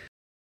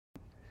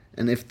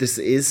 And if this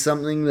is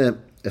something that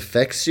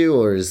affects you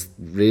or is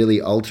really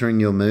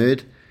altering your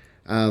mood,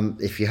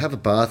 if you have a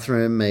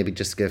bathroom, maybe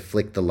just go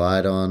flick the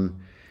light on,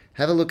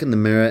 have a look in the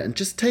mirror, and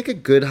just take a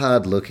good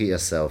hard look at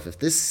yourself. If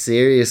this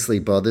seriously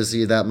bothers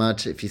you that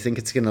much, if you think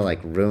it's going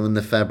to ruin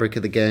the fabric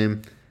of the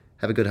game,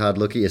 have a good hard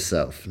look at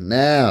yourself.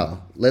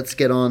 Now, let's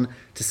get on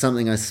to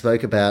something I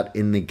spoke about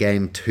in the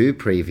Game 2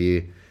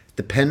 preview,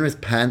 the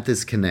Penrith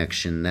Panthers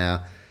connection.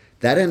 Now,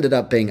 that ended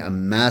up being a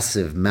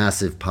massive,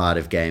 massive part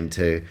of game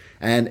 2.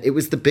 And it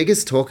was the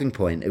biggest talking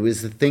point. It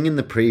was the thing in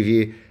the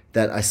preview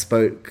that I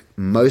spoke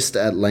most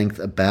at length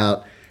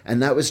about.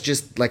 And that was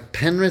just like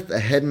Penrith are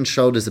head and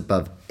shoulders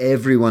above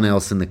everyone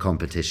else in the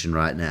competition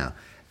right now.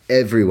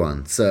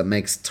 Everyone. So it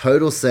makes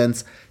total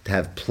sense to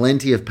have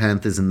plenty of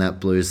Panthers in that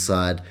Blues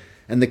side.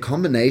 And the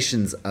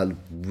combinations are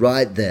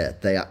right there.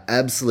 They are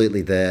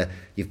absolutely there.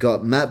 You've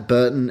got Matt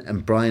Burton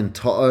and Brian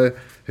To'o,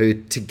 who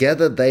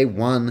together they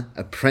won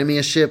a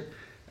premiership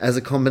as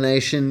a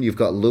combination. You've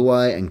got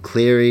Luai and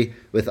Cleary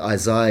with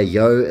Isaiah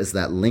Yeo as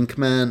that link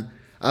man.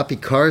 Api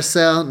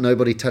Coruscant,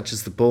 nobody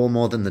touches the ball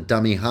more than the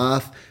dummy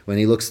half. When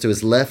he looks to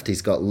his left,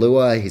 he's got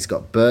Luai, he's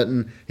got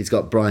Burton, he's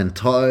got Brian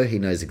To'o. He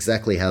knows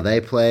exactly how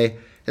they play,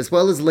 as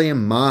well as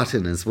Liam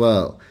Martin as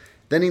well.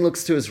 Then he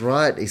looks to his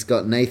right, he's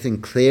got Nathan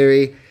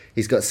Cleary,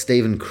 he's got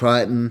Stephen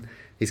Crichton,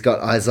 he's got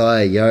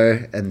Isaiah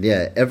Yeo, and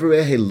yeah,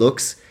 everywhere he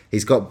looks,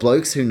 he's got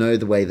blokes who know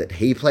the way that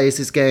he plays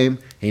his game,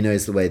 he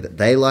knows the way that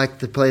they like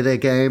to play their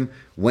game,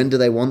 when do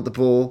they want the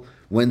ball,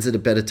 when's it a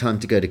better time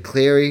to go to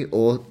Cleary,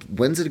 or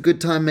when's it a good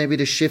time maybe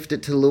to shift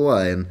it to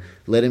Luai and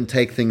let him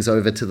take things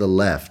over to the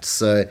left.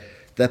 So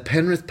the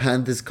Penrith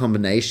Panthers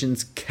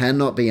combinations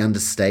cannot be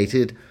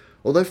understated,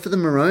 although for the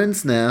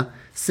Maroons now,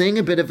 seeing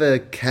a bit of a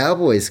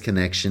Cowboys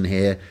connection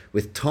here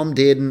with Tom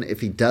Dearden, if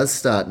he does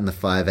start in the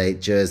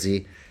 5'8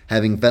 jersey,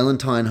 having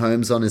Valentine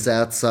Holmes on his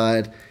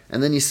outside,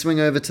 and then you swing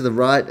over to the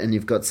right and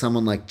you've got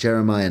someone like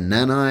Jeremiah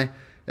Nanai,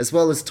 as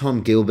well as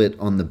Tom Gilbert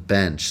on the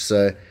bench.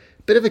 So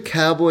bit of a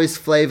Cowboys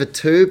flavour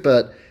too,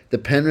 but the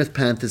Penrith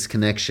Panthers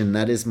connection,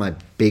 that is my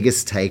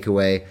biggest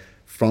takeaway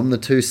from the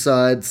two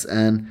sides.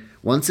 And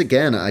once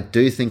again, I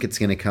do think it's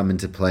going to come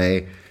into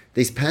play.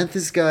 These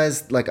Panthers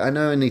guys, like I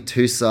know only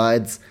two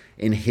sides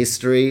in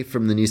history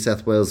from the New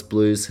South Wales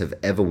Blues have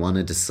ever won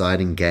a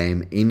deciding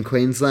game in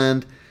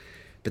Queensland.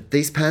 But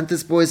these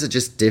Panthers boys are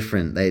just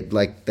different.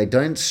 They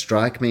don't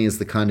strike me as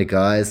the kind of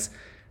guys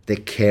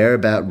that care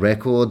about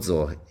records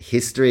or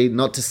history.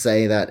 Not to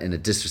say that in a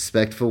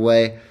disrespectful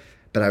way,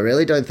 but I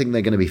really don't think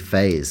they're going to be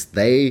phased.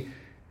 They're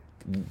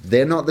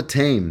not the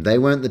team. They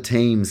weren't the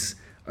teams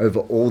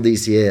over all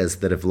these years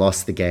that have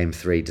lost the Game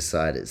 3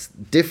 deciders.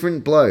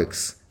 Different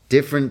blokes,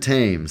 different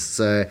teams.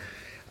 So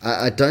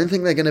I don't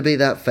think they're going to be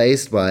that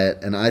phased by it.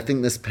 And I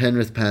think this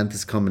Penrith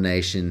Panthers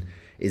combination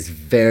is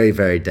very,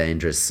 very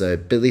dangerous. So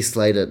Billy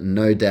Slater,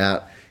 no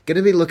doubt, going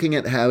to be looking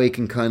at how he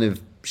can kind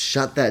of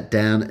shut that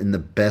down in the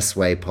best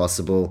way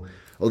possible.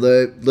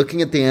 Although,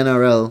 looking at the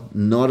NRL,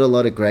 not a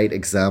lot of great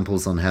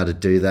examples on how to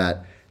do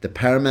that. The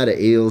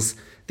Parramatta Eels,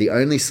 the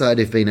only side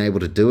who've been able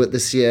to do it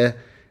this year.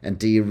 And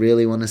do you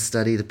really want to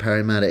study the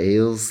Parramatta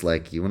Eels?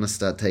 Like, you want to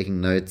start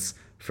taking notes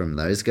from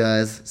those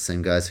guys?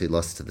 Same guys who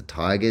lost to the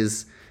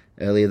Tigers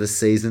earlier this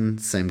season?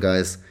 Same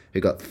guys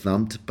who got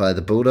thumped by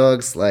the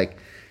Bulldogs? Like,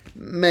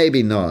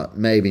 maybe not.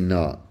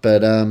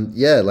 But,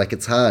 yeah, like,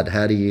 it's hard.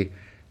 How do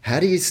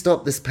you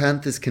stop this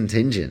Panthers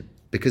contingent?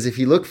 Because if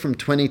you look from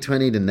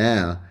 2020 to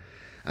now,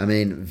 I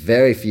mean,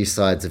 very few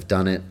sides have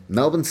done it.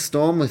 Melbourne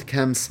Storm with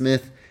Cam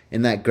Smith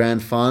in that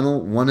grand final,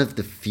 one of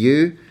the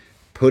few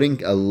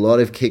putting a lot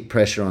of kick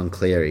pressure on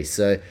Cleary.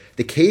 So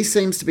the key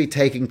seems to be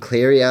taking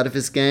Cleary out of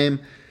his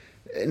game.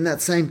 In that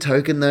same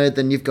token, though,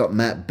 then you've got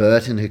Matt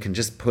Burton, who can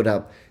just put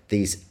up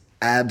these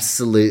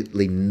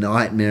absolutely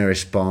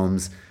nightmarish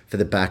bombs for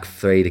the back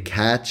three to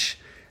catch.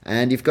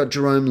 And you've got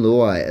Jerome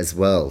Luai as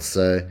well.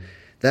 So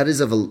that is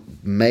of a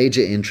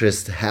major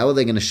interest. How are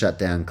they going to shut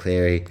down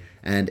Cleary?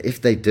 And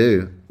if they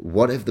do,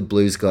 what have the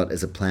Blues got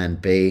as a plan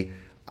B?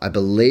 I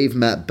believe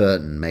Matt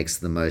Burton makes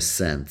the most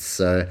sense.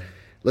 So,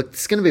 look,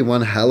 it's going to be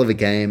one hell of a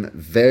game.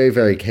 Very,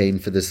 very keen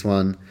for this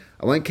one.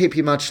 I won't keep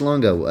you much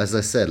longer. As I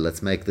said,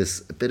 let's make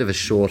this a bit of a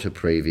shorter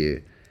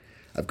preview.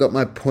 I've got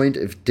my point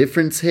of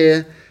difference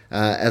here,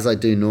 as I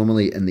do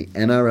normally in the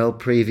NRL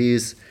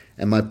previews.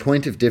 And my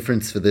point of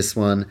difference for this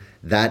one,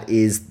 that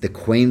is the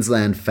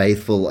Queensland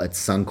faithful at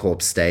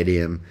Suncorp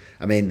Stadium.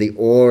 I mean, the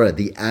aura,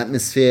 the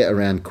atmosphere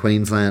around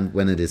Queensland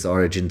when it is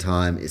Origin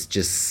time is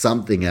just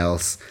something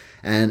else.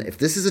 And if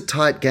this is a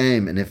tight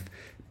game, and if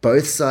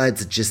both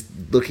sides are just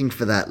looking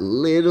for that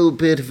little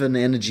bit of an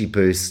energy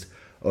boost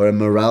or a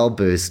morale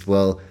boost,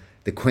 well,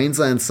 the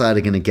Queensland side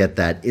are going to get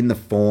that in the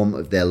form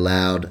of their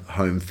loud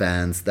home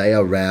fans. They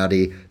are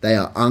rowdy, they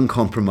are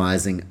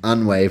uncompromising,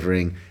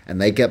 unwavering,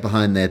 and they get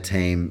behind their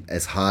team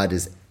as hard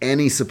as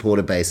any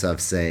supporter base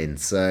I've seen.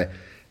 So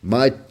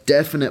my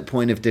definite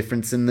point of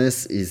difference in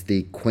this is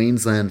the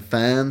Queensland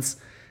fans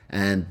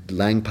and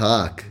Lang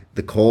Park,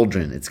 the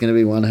Cauldron. It's going to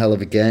be one hell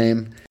of a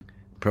game.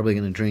 Probably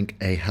going to drink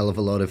a hell of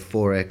a lot of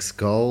 4X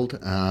Gold.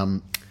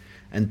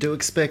 And do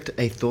expect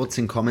a thoughts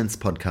and comments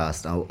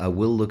podcast. I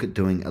will look at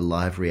doing a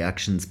live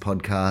reactions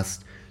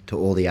podcast to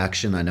all the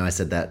action. I know I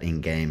said that in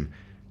game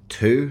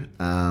 2.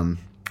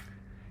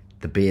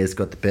 The beers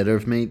got the better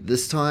of me.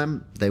 This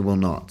time, they will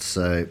not.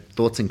 So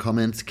thoughts and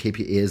comments, keep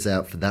your ears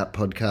out for that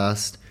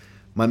podcast.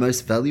 My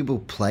most valuable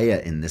player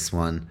in this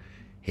one,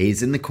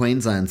 he's in the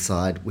Queensland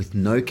side with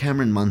no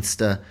Cameron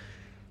Munster.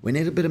 We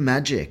need a bit of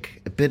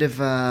magic, a bit of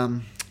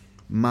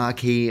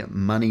marquee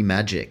money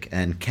magic.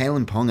 And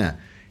Kalen Ponga,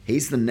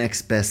 he's the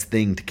next best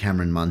thing to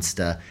Cameron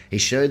Munster. He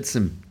showed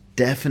some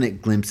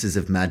definite glimpses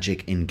of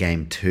magic in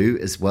Game 2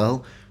 as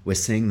well. We're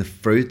seeing the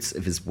fruits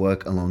of his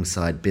work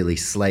alongside Billy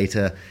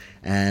Slater,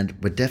 and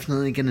we're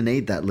definitely going to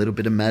need that little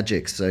bit of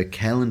magic. So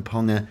Kalen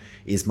Ponga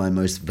is my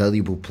most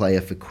valuable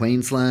player for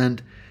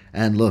Queensland.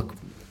 And look,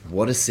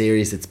 what a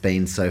series it's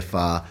been so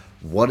far.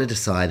 What a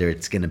decider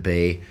it's going to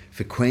be.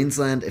 For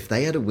Queensland, if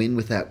they had a win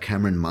without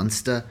Cameron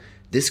Munster,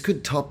 this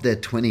could top their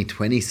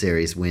 2020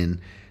 series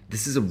win.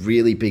 This is a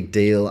really big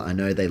deal. I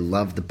know they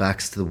love the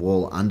backs to the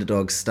wall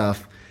underdog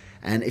stuff.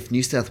 And if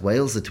New South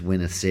Wales are to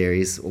win a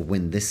series, or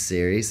win this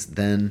series,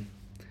 then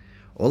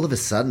all of a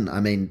sudden,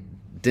 I mean,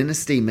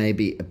 Dynasty may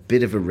be a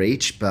bit of a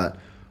reach, but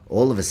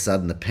all of a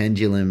sudden the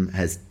pendulum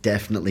has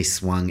definitely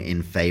swung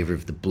in favour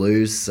of the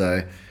Blues.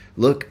 So,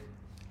 look,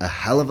 a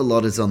hell of a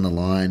lot is on the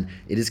line.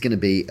 It is going to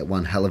be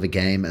one hell of a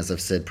game, as I've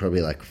said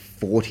probably like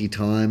 40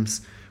 times.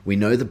 We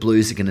know the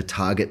Blues are going to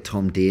target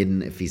Tom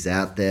Dearden if he's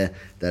out there.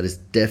 That is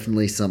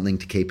definitely something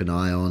to keep an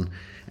eye on.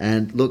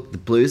 And look, the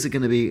Blues are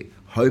going to be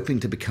hoping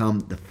to become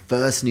the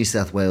first New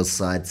South Wales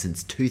side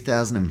since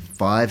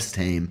 2005's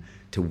team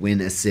to win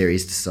a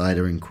series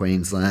decider in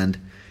Queensland.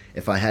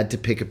 If I had to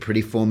pick a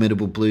pretty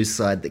formidable Blues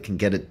side that can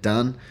get it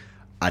done,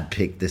 I'd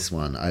pick this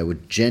one. I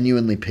would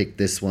genuinely pick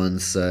this one.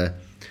 So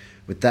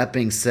with that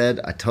being said,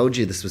 I told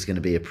you this was going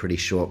to be a pretty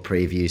short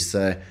preview.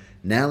 So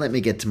now let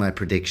me get to my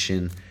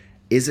prediction.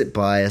 Is it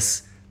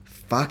bias?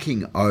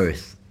 Fucking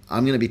oath.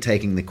 I'm going to be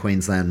taking the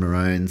Queensland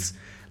Maroons.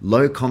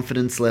 Low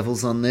confidence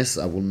levels on this.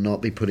 I will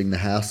not be putting the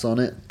house on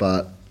it,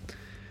 but,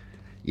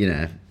 you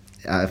know,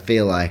 I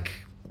feel like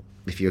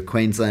if you're a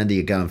Queenslander,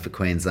 you're going for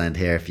Queensland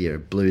here. If you're a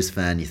Blues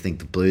fan, you think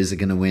the Blues are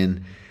going to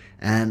win.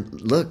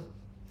 And look,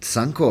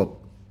 Suncorp,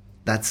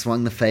 that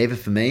swung the favour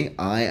for me.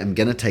 I am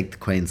going to take the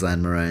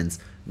Queensland Maroons.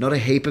 Not a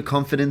heap of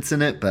confidence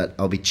in it, but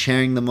I'll be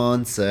cheering them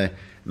on, so it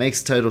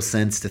makes total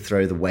sense to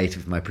throw the weight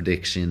of my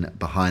prediction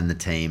behind the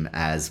team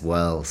as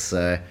well.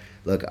 So,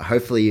 look,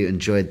 hopefully you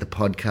enjoyed the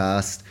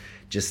podcast.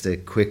 Just a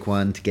quick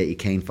one to get you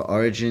keen for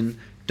Origin.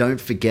 Don't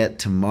forget,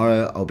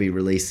 tomorrow I'll be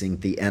releasing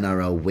the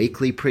NRL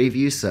weekly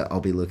preview, so I'll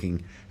be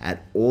looking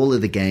at all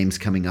of the games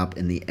coming up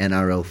in the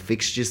NRL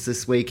fixtures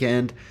this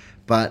weekend.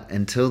 But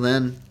until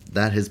then,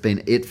 that has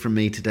been it from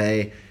me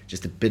today.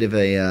 Just a bit of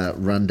a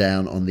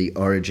rundown on the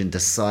Origin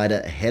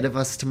decider ahead of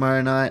us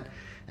tomorrow night.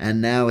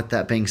 And now, with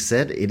that being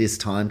said, it is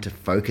time to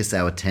focus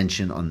our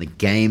attention on the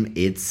game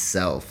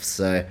itself.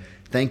 So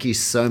thank you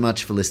so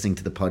much for listening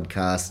to the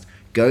podcast.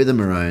 Go the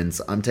Maroons.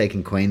 I'm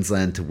taking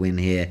Queensland to win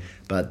here,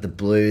 but the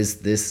Blues,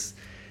 this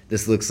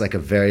looks like a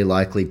very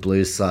likely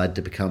Blues side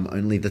to become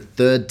only the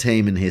third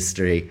team in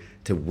history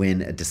to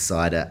win a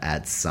decider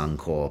at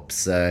Suncorp.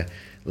 So,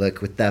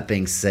 look, with that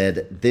being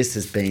said, this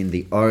has been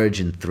the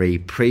Origin 3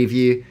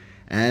 preview,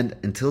 and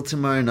until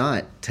tomorrow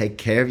night, take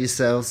care of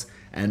yourselves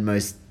and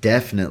most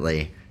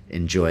definitely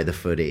enjoy the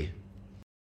footy.